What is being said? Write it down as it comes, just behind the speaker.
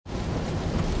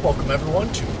Welcome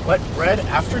everyone to Wet Bread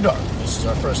After Dark. This is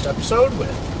our first episode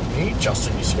with me,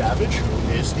 Justin Yescavage,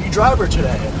 who is the driver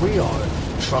today, and we are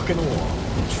trucking along.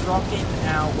 Trucking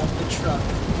out with the truck.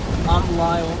 I'm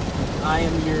Lyle. I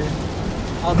am your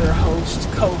other host,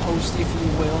 co-host if you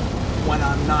will, when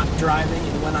I'm not driving,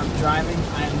 and when I'm driving,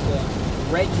 I am the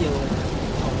regular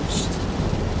host.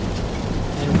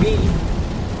 And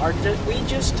we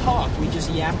just talk, we just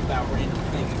yap about random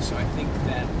things, so I think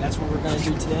that's what we're going to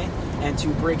do today. And to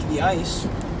break the ice,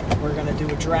 we're going to do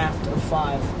a draft of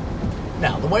 5.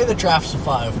 Now, the way the drafts of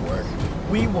 5 work,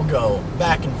 we will go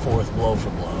back and forth, blow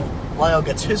for blow. Lyle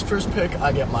gets his first pick,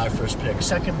 I get my first pick,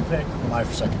 second pick, my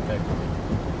second pick,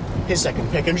 his second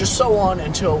pick, and just so on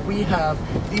until we have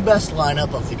the best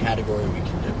lineup of the category we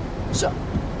can do. So,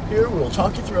 here we will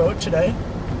talk you through it today.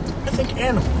 I think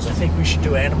animals. I think we should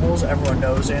do animals. Everyone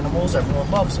knows animals. Everyone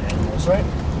loves animals, right?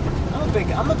 I'm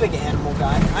a big animal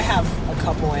guy. I have a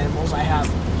couple animals. I have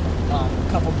a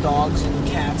couple dogs and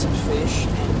cats and fish,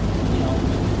 and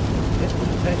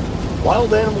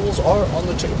wild animals are on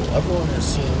the table. Everyone has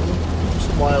seen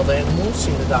some wild animals,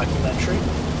 seen a documentary.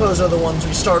 Those are the ones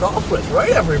we start off with,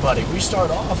 right, everybody? We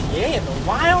start off. Yeah, the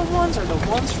wild ones are the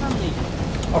ones for me.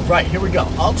 All right, here we go.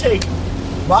 I'll take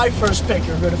my first pick.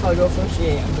 You're good if I go first?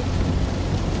 Yeah, I'm good.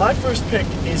 My first pick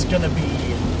is going to be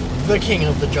the king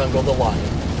of the jungle, the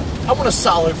lion. I want a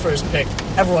solid first pick.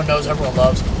 Everyone knows, everyone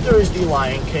loves. There is the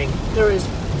Lion King. There is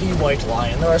the White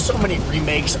Lion. There are so many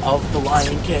remakes of the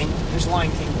Lion King. There's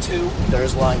Lion King 2.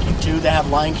 There's Lion King 2. They have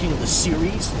Lion King the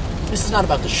series. This is not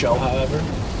about the show, however.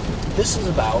 This is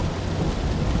about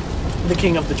the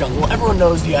king of the jungle. Everyone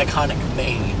knows the iconic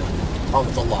mane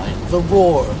of the lion, the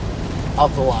roar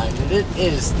of the lion. And it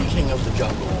is the king of the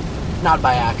jungle, not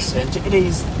by accident. It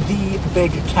is the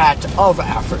big cat of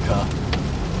Africa,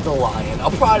 the lion.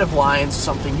 A pride of lions is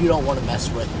something you don't want to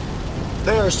mess with.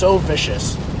 They are so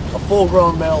vicious. A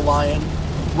full-grown male lion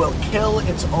will kill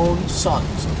its own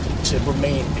sons to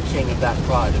remain the king of that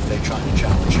pride if they try to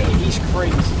challenge him. He's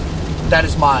crazy. That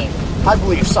is mine. I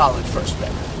believe solid first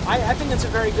pick. I think that's a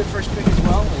very good first pick as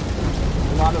well. Like,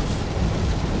 a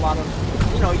lot of,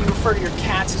 you refer to your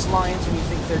cats as lions when you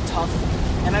think they're tough,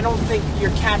 and I don't think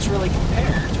your cats really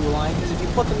compare to a lion, because if you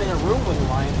put them in a room with a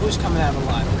lion, who's coming out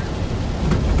alive?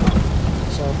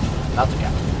 So, not the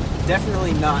cat.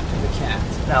 Definitely not the cat.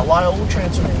 Now, Lyle, will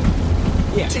transfer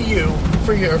to you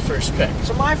for your first pick.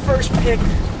 So my first pick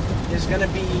is going to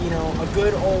be, a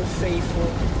good old faithful,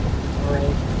 all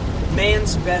right,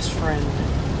 man's best friend,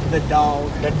 the dog.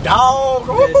 The dog!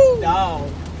 The dog.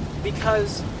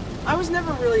 Because I was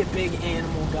never really a big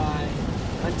animal guy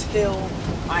until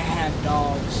I had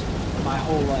dogs my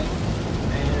whole life.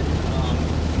 And,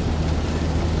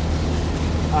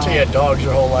 so you had dogs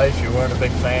your whole life, you weren't a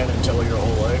big fan until your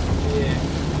whole life? Yeah.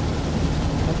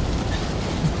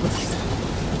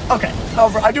 Okay,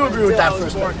 however, I do agree with that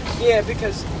first pick. Yeah,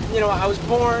 because, I was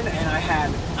born and I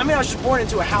was just born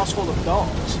into a household of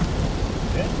dogs.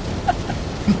 Yeah.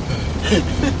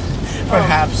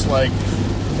 Perhaps like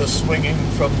the swinging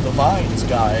from the vines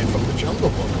guy from the Jungle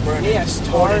Book. Born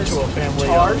into a family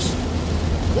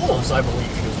of wolves, I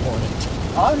believe he was born into.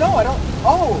 Oh, no, I don't.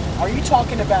 Oh, are you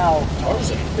talking about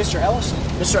Tarzan? Mr. Ellison?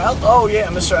 Oh, yeah,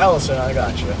 Mr. Ellison, I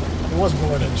got you. He was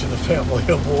born into the family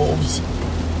of wolves.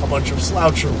 A bunch of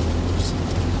sloucher wolves.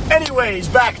 Anyways,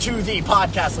 back to the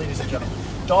podcast, ladies and gentlemen.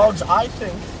 Dogs, I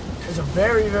think, is a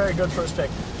very, very good first pick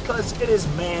because it is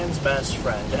man's best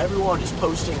friend. Everyone is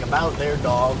posting about their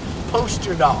dog. Post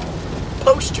your dog.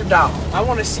 Post your dog. I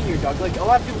want to see your dog. Like, a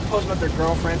lot of people post about their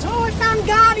girlfriends. Oh, I found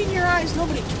God in your eyes.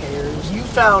 Nobody cares. You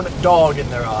found dog in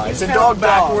their eyes. And dog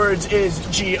backwards is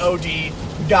G-O-D,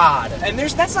 God. And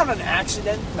that's not an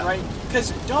accident, right?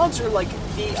 Because dogs are like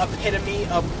the epitome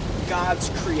of God's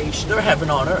creation. They're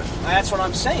heaven on earth. That's what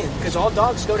I'm saying. Because all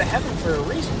dogs go to heaven for a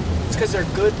reason. It's because they're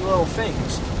good little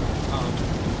things.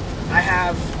 I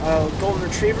have a golden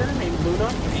retriever named Luna,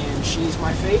 and she's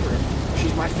my favorite.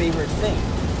 She's my favorite thing.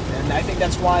 And I think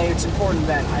that's why it's important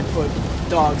that I put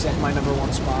dogs at my number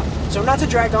 1 spot. So not to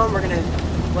drag on, we're going to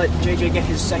let JJ get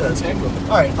his second pick.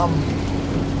 Alright,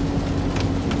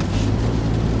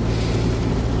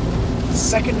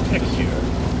 second pick here.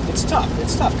 It's tough,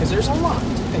 because there's a lot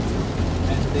to pick from.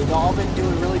 And they've all been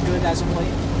doing really good as of late,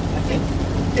 I think.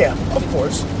 Yeah, of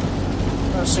course.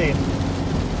 Now see,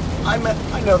 I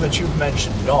know that you've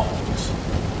mentioned dogs.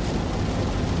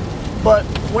 But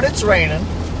when it's raining,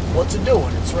 what's it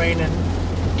doing? It's raining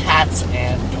cats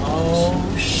and dogs.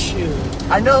 Oh, shoot.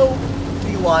 I know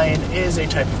the lion is a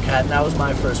type of cat, and that was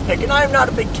my first pick. And I am not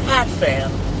a big cat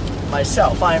fan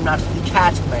myself. I am not the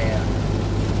cat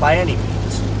man by any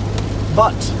means.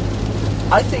 But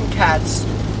I think cats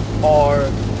are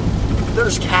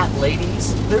there's cat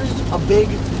ladies. There's a big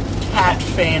cat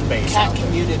fan base. Cat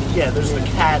community. Yeah, there's the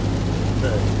cat,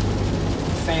 the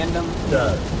fandom.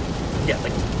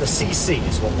 The CC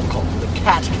is what we'll call it. The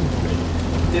cat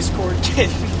community. Discord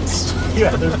kittens.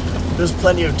 Yeah, there's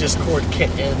plenty of Discord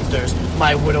kittens. There's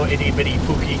my little itty bitty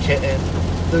pookie kitten.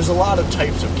 There's a lot of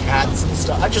types of cats and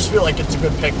stuff. I just feel like it's a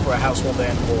good pick for a household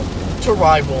animal to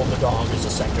rival the dog as a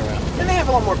second round. And they have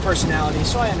a lot more personality,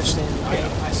 so I understand.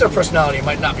 Their personality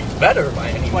might not be better by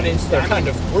any means. They're kind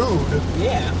of rude.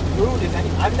 Yeah, rude if any.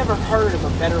 I've never heard of a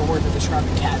better word to describe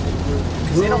a cat than rude.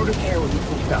 Because they don't care what you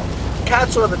think. No.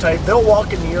 Cats are the type, they'll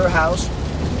walk into your house.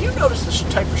 Do you notice the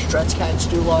type of stretch cats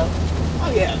do, Lyle?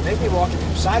 Oh yeah, they be walking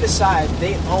from side to side.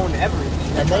 They own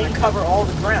everything. They're trying to cover all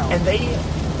the ground. And they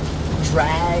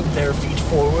drag their feet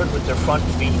forward with their front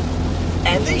feet.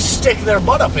 And they stick their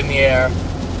butt up in the air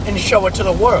and show it to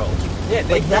the world. Yeah,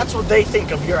 that's what they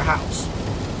think of your house.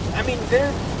 I mean,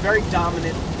 they're very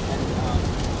dominant,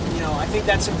 and I think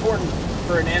that's important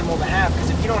for an animal to have, because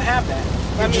if you don't have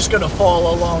that, you're just going to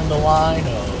fall along the line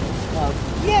of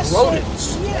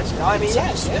rodents. Yes, I mean,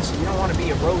 yes. You don't want to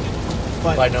be a rodent,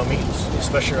 but by no means,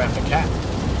 especially around a cat.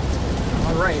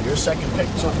 All right, your second pick.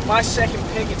 So for my second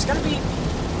pick, it's gonna be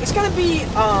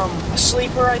a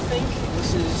sleeper, I think.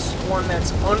 This is one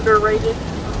that's underrated.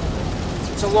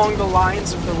 It's along the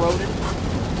lines of the rodent.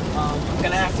 I'm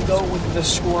gonna have to go with the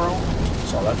squirrel.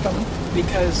 Saw that coming.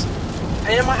 Because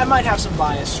I might have some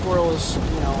bias. Squirrel is,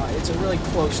 it's a really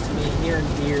close to me, near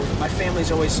and dear. My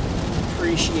family's always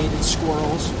appreciated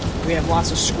squirrels. We have lots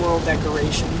of squirrel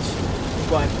decorations.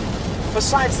 But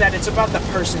besides that, it's about the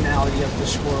personality of the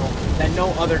squirrel that no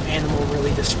other animal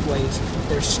really displays.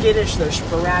 They're skittish, they're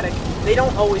sporadic. They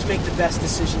don't always make the best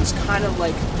decisions, kind of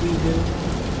like we do.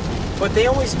 But they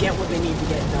always get what they need to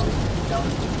get done.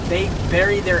 They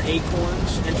bury their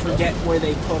acorns and forget where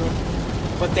they put them.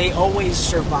 But they always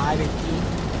survive and eat,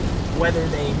 whether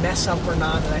they mess up or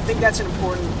not. And I think that's an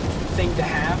important thing to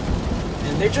have.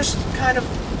 And they're just kind of,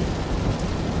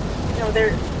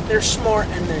 they're smart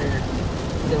and they're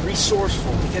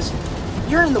resourceful, because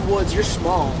you're in the woods, you're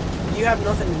small, you have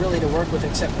nothing really to work with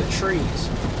except the trees,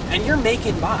 and you're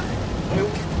making by. I mean,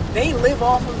 they live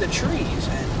off of the trees,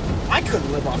 and I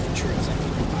couldn't live off the trees. I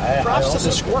mean, props to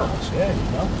the squirrels. Yeah,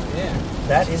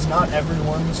 that is not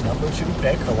everyone's number 2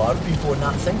 pick. A lot of people would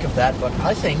not think of that, but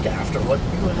I think after what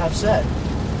you have said,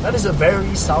 that is a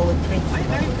very solid pick. I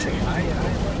agree. I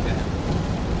like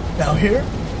that. Now here,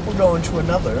 we're going to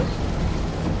another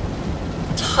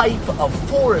type of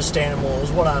forest animal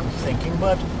is what I'm thinking,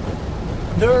 but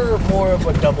they're more of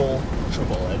a double,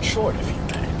 triple-edged sword, if you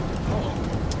may.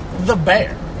 Oh. The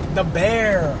bear. The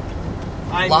bear.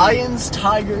 Lions,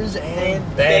 tigers,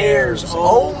 and bears.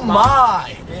 Oh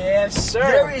my! Yes, sir.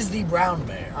 There is the brown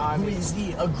bear, who is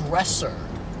the aggressor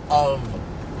of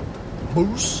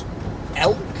moose,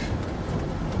 elk,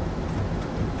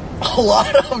 a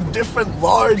lot of different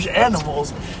large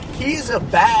animals. He's a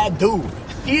bad dude.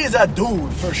 He is a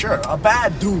dude, for sure. A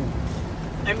bad dude.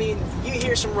 I mean, you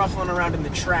hear some ruffling around in the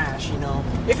trash,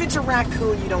 If it's a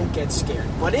raccoon, you don't get scared.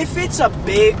 But if it's a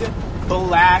big,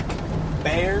 black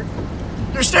bear,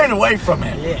 you're staying away from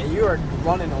it. Yeah, you are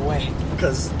running away.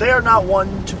 Because they're not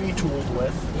one to be tooled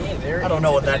with. Yeah, they're I don't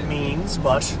know what that means,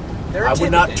 but I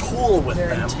would not tool with them.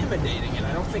 They're intimidating, and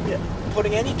I don't think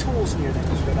putting any tools near them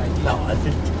is a good idea. No, I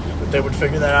think they would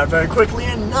figure that out very quickly,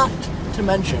 and not to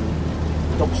mention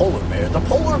the polar bear. The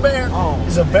polar bear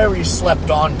is a very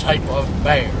slept-on type of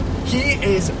bear. He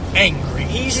is angry.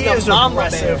 He is mama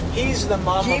aggressive. Bear. He's the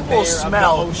mama bear. He will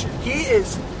smell. Of the ocean. He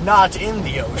is not in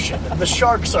the ocean. The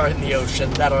sharks are in the ocean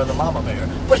that are the mama bear.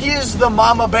 But he is the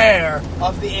mama bear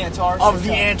of the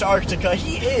Antarctica.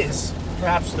 He is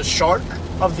perhaps the shark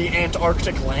of the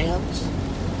Antarctic lands.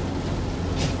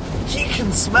 He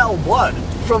can smell blood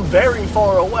from very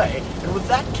far away. And with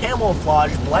that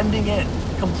camouflage blending in,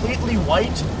 completely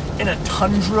white in a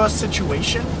tundra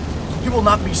situation, he will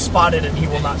not be spotted and he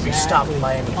will not be stopped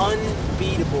by anything.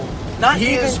 Unbeatable. Not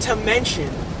even to mention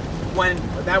when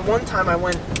that one time I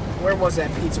went, where was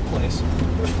that pizza place?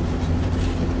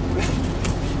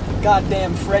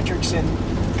 Goddamn Fredrickson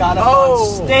got up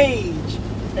on stage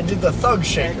and did the thug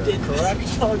shaker, correct?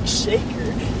 Thug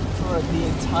shaker for the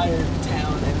entire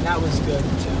town, and that was good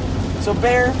too. So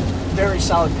bear, very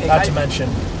solid pick. Not to mention,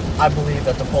 I believe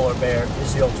that the polar bear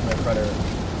is the ultimate predator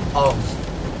of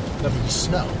the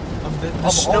snow. The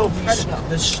snow predator.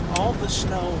 All the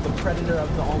snow, the predator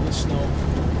of all the snow.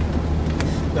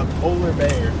 The polar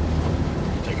bear.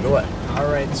 Take it away. All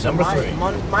right, so number 3.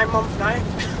 My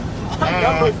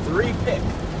number 3 pick.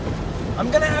 I'm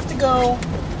gonna have to go.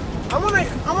 I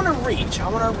wanna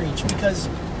reach because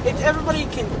everybody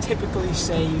can typically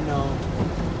say,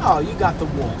 oh, you got the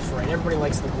wolf, right? Everybody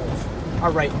likes the wolf.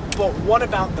 All right, but what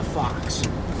about the fox?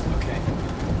 Okay.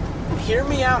 Hear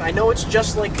me out. I know it's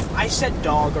just like, I said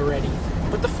dog already,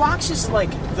 but the fox is like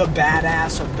the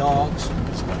badass of dogs.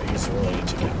 He's related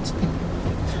to cats.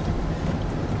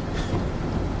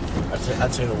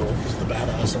 I'd say the wolf is the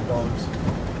badass of dogs.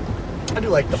 I do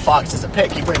like the fox as a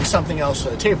pick. He brings something else to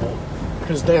the table,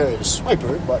 because there is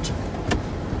Swiper, but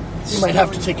you might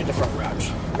have to take a different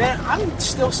route. Man, I'm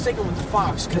still sticking with the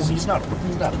fox, because he's not a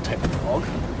type of dog.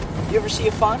 You ever see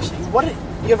a fox?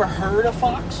 You ever heard a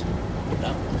fox?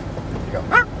 No. You go,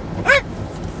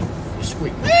 you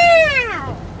squeak.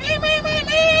 That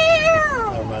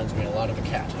reminds me a lot of a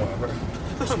cat, however.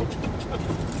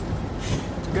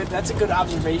 That's a good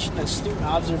observation, astute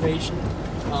observation.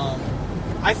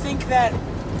 I think that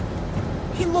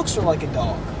he looks like a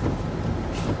dog.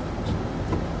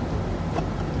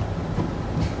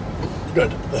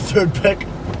 Good. The third pick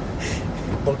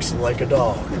looks like a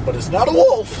dog, but it's not a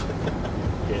wolf.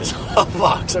 It's a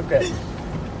fox. Okay.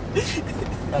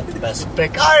 Not the best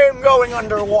pick. I am going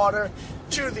underwater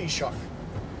to the shark.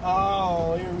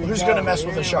 Oh, here we go. Who's going to mess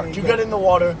with a shark? You get in the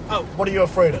water. Oh. What are you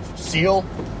afraid of? Seal?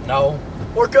 No.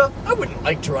 Orca? I wouldn't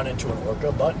like to run into an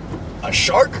orca, but a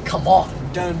shark? Come on.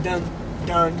 Dun dun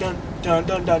dun dun dun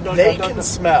dun dun dun. They can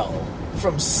smell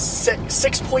from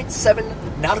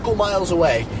 6.7 nautical miles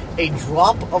away a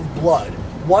drop of blood,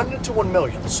 1 to 1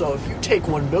 million. So if you take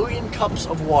 1 million cups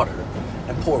of water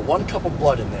and pour 1 cup of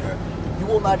blood in there, you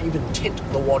will not even tint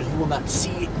the water. You will not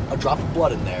see a drop of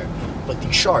blood in there. But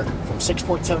the shark from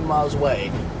 6.7 miles away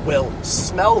will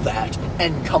smell that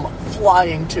and come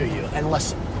flying to you. And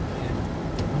listen,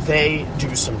 they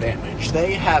do some damage.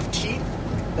 They have teeth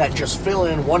that just fill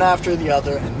in one after the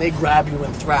other, and they grab you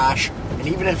and thrash. And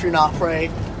even if you're not prey,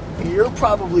 you're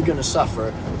probably going to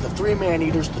suffer with the 3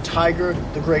 man-eaters, the tiger,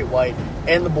 the great white,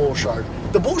 and the bull shark.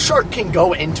 The bull shark can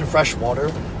go into fresh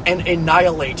water and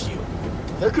annihilate you.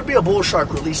 There could be a bull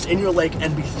shark released in your lake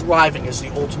and be thriving as the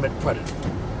ultimate predator.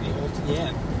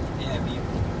 The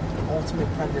ultimate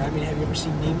predator. I mean, have you ever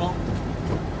seen Nemo?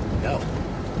 No,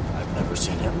 I've never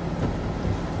seen him.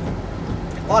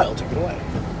 Lyle, take it away.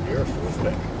 You're a 4th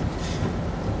pick.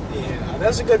 Yeah,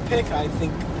 that's a good pick. I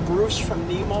think Bruce from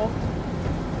Nemo.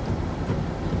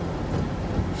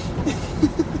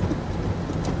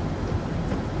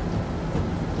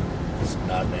 It's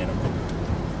not an animal.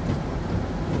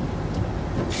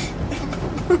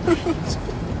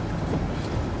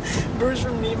 Bruce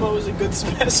from Nemo is a good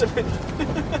specimen.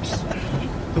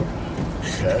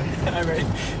 Okay. All right.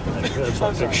 That's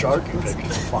one big shark. You picked a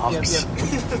fox.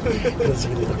 Because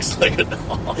he looks like a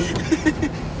dog.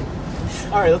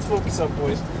 All right, let's focus up,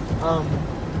 boys.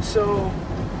 So,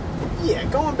 yeah,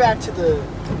 going back to the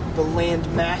land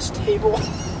mass table.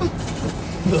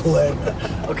 The land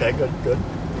mass. Okay, good.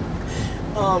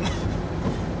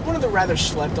 One of the rather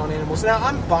slept on animals. Now,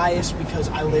 I'm biased because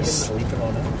I live sleeping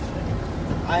on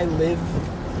everything. I live.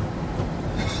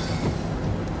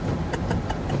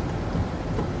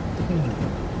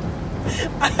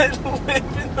 I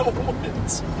live in the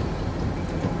woods.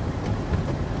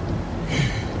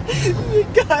 You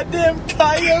goddamn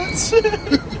coyotes.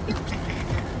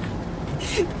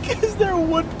 Because they're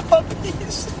wood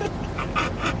puppies.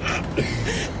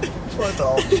 What the?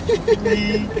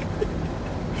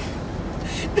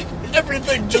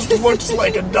 Everything just looks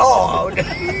like a dog.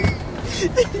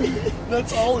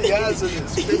 That's all he has in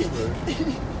his favor.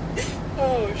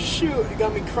 Oh, shoot. It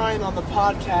got me crying on the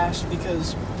podcast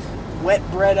because wet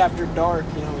bread after dark,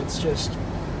 it's just...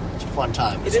 It's a fun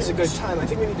time. It is a good time. I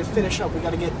think we need to finish up. We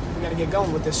gotta get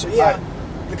going with this. So, yeah,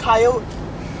 the coyote,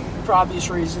 for obvious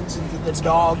reasons, and the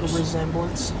dog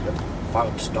resemblance. Yep.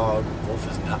 Fox, dog, wolf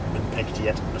has not been picked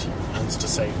yet, but he wants to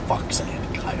say fox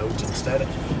and coyote instead.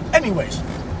 Anyways,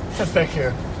 5th pick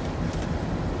here.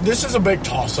 This is a big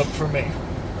toss-up for me.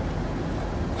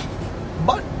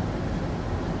 But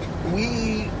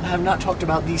we have not talked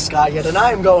about the sky yet, and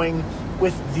I am going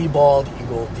with the bald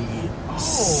eagle, the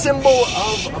symbol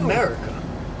of America.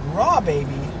 Raw,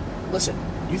 baby. Listen,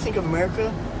 you think of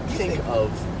America, you think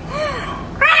of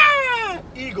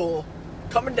eagle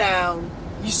coming down.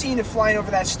 You seen it flying over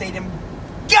that stadium.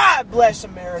 God bless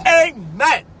America.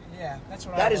 Amen. Yeah, that's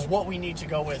what That is what we need to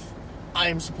go with. I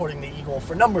am supporting the Eagle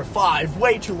for number 5.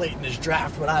 Way too late in this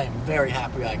draft, but I am very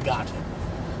happy I got him.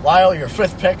 Lyle, your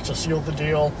 5th pick to seal the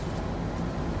deal.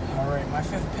 All right, my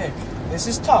 5th pick. This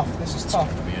is tough. It's going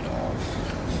to be a dog.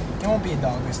 It won't be a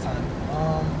dog this time.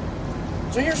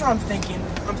 So here's what I'm thinking.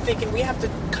 I'm thinking we have to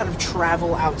kind of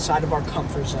travel outside of our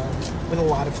comfort zone with a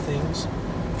lot of things.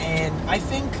 And I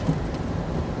think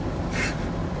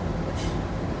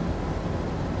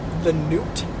The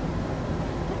newt.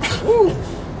 Ooh.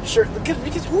 Sure,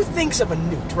 because who thinks of a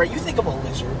newt, right? You think of a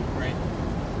lizard, right?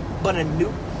 But a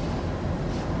newt.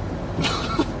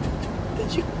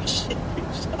 Did you shit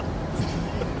yourself?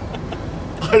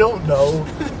 I don't know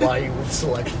why you would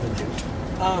select the newt.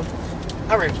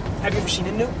 Alright, have you ever seen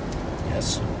a newt?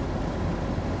 Yes.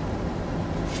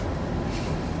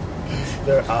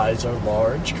 Their eyes are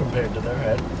large compared to their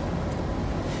head.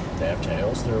 They have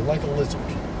tails. They're like a lizard.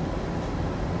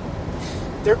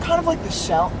 They're kind of like the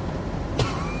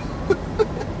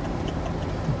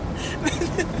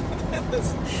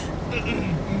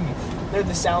They're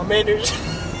the salamanders.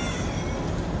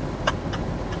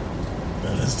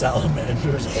 They're the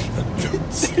salamanders of the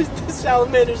newts. They're the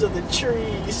salamanders of the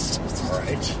trees.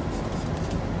 Alright.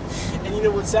 And you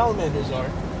know what salamanders are?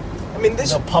 I mean,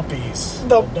 The puppies.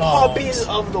 The dogs. puppies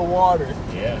of the water.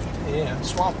 Yeah. Yeah,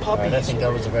 swamp puppies. Alright, I think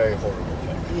that was a very horrible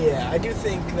pick. Yeah, I do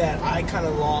think that I kind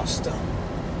of lost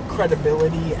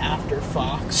credibility after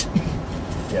Fox.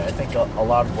 Yeah, I think a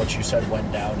lot of what you said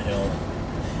went downhill.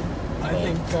 I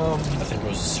think it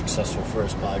was a successful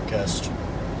first podcast.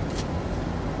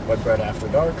 Wet Bread After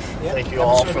Dark. Yep. Thank you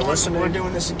all Episode for 1. listening. We're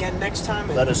doing this again next time.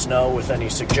 Let us know with any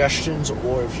suggestions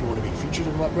or if you want to be featured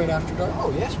in Wet Bread After Dark.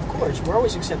 Oh, yes, of course. We're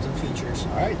always accepting features.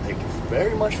 Alright, thank you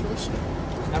very much for listening.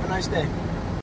 Have a nice day.